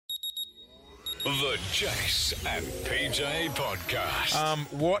The Jace and PJ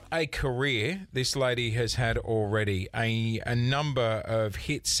Podcast. What a career this lady has had already. A number of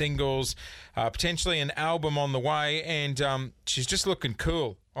hit singles, potentially an album on the way, and she's just looking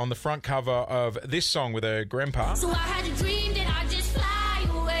cool on the front cover of this song with her grandpa. So I had a dream that I just fly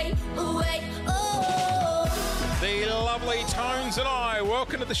away, away, oh. The lovely Tones and I,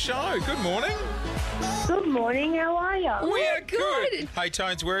 welcome to the show. Good morning. Good morning, how are you? We're good. Hey,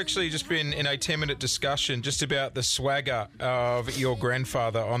 Tones, we're actually just been in a 10-minute discussion just about the swagger of your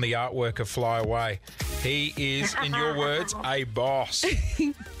grandfather on the artwork of Fly Away. He is, in your words, a boss.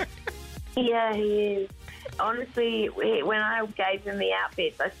 Yeah, he is. Honestly, when I gave him the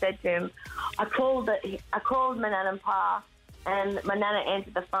outfits, I said to him, I called my Nana and Pa, and my Nana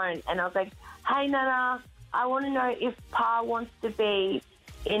answered the phone, and I was like, hey, Nana, I want to know if Pa wants to be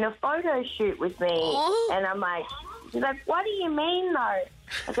in a photo shoot with me. Oh. And I'm like, she's like, what do you mean, though?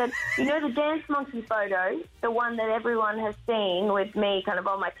 I said, you know the Dance Monkey photo, the one that everyone has seen with me kind of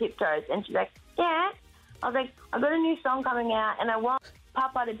on my tiptoes? And she's like, yeah. I was like, I've got a new song coming out, and I want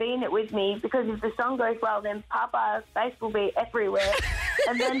Papa to be in it with me, because if the song goes well, then Papa's face will be everywhere.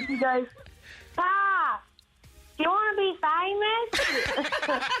 And then she goes, Pa, do you want to be famous?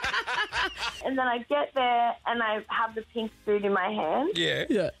 And then I get there and I have the pink suit in my hand.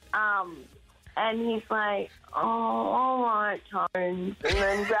 Yeah. And he's like, oh, all right, Tones. And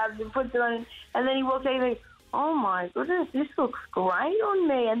then grabs it, puts it on, and then he walks out and he's like, oh my goodness, this looks great on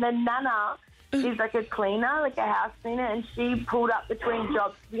me. And then Nana is like a cleaner, like a house cleaner, and she pulled up between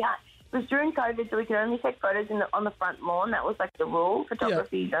jobs. It was during COVID, so we could only take photos on the front lawn. That was like the rule.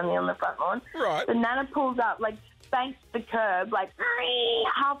 Photography is only on the front lawn. Right. So Nana pulls up, like, banks the curb, like,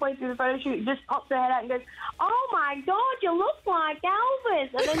 halfway through the photo shoot, just pops her head out and goes, oh my God, you look like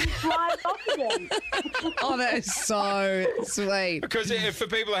Elvis. And then just drives off again. Oh, that is so sweet. Because for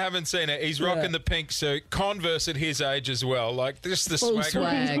people who haven't seen it, he's rocking the pink suit, Converse at his age as well. Like, just the Full swagger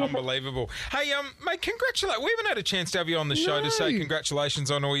is swag. unbelievable. Hey, mate, congratulations. We haven't had a chance to have you on the show to say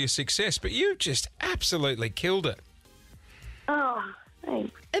congratulations on all your success, but you just absolutely killed it. Oh,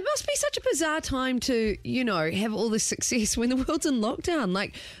 thanks. It must be such a bizarre time to, have all this success when the world's in lockdown.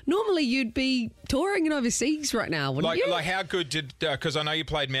 Like, normally you'd be touring in overseas right now, wouldn't you? Like, how good did, because I know you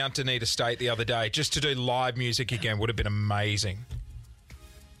played Mount Anita State the other day, just to do live music again would have been amazing.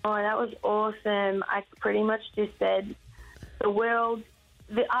 Oh, that was awesome. I pretty much just said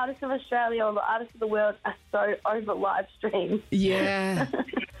the artists of Australia or the artists of the world are so over live stream. Yeah.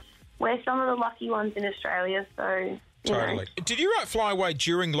 We're some of the lucky ones in Australia, so... Totally. Did you write Fly Away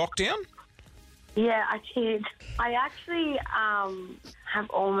during lockdown? Yeah, I did. I actually have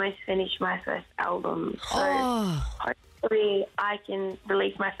almost finished my first album. So hopefully I can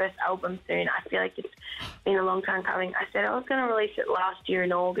release my first album soon. I feel like it's been a long time coming. I said I was going to release it last year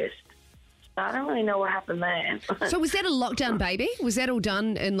in August. So I don't really know what happened there. So was that a lockdown baby? Was that all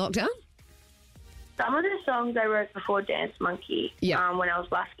done in lockdown? Some of the songs I wrote before Dance Monkey when I was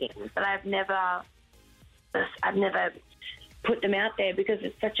busking, but I've never put them out there because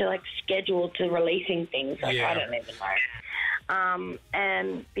it's such a schedule to releasing things. I don't even know.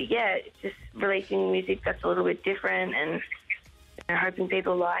 But yeah, it's just releasing music that's a little bit different, and hoping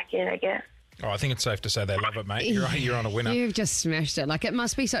people like it, I guess. Oh, I think it's safe to say they love it, mate. You're on a winner. You've just smashed it. Like, it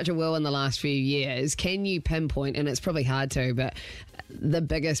must be such a whirl in the last few years. Can you pinpoint, and it's probably hard to, but the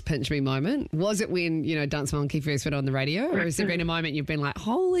biggest pinch me moment? Was it when, Dance Monkey first went on the radio? Or has there been a moment you've been like,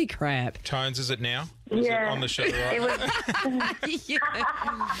 holy crap? Tones, is it now? Is it on the show, right? It was,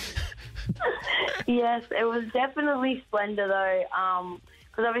 yes, it was definitely Splendor, though,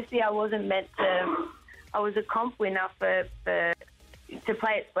 because obviously I wasn't meant to... I was a comp winner to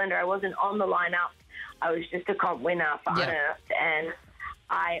play at Splendor. I wasn't on the lineup. I was just a comp winner for Unearthed, and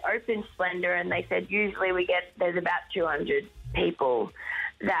I opened Splendor, and they said usually there's about 200 people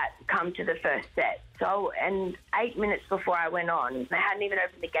that come to the first set. So, and 8 minutes before I went on, they hadn't even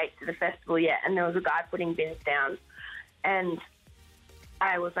opened the gates to the festival yet, and there was a guy putting bins down, and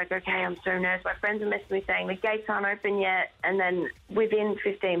I was like, okay, I'm so nervous. My friends are messaging me saying the gates aren't open yet, and then within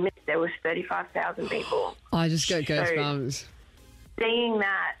 15 minutes there was 35,000 people. I just got goosebumps. Seeing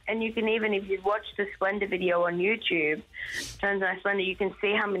that, and you can even, if you watch the Splendor video on YouTube, Tones and I Splendor, you can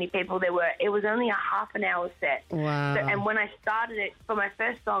see how many people there were. It was only a half an hour set. Wow. So, and when I started it, for my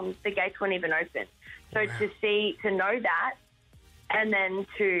first song, the gates weren't even open. So to know that, and then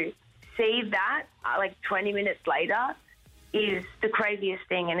to see that 20 minutes later is the craziest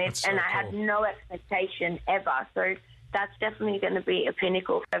thing. And I had no expectation ever. So that's definitely going to be a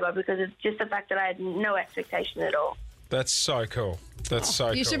pinnacle forever, because it's just the fact that I had no expectation at all. That's so cool. That's so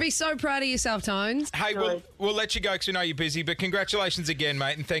cool. You should be so proud of yourself, Tones. Hey, we'll let you go because we know you're busy, but congratulations again,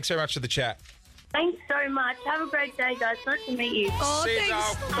 mate, and thanks so much for the chat. Thanks so much. Have a great day, guys. Nice to meet you. Oh, See you,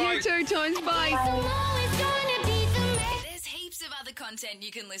 thanks. Zal. Bye. You too, Tones. Bye. Always gonna be the There's heaps of other content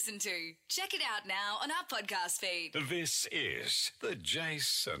you can listen to. Check it out now on our podcast feed. This is the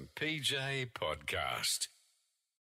Jace and PJ podcast.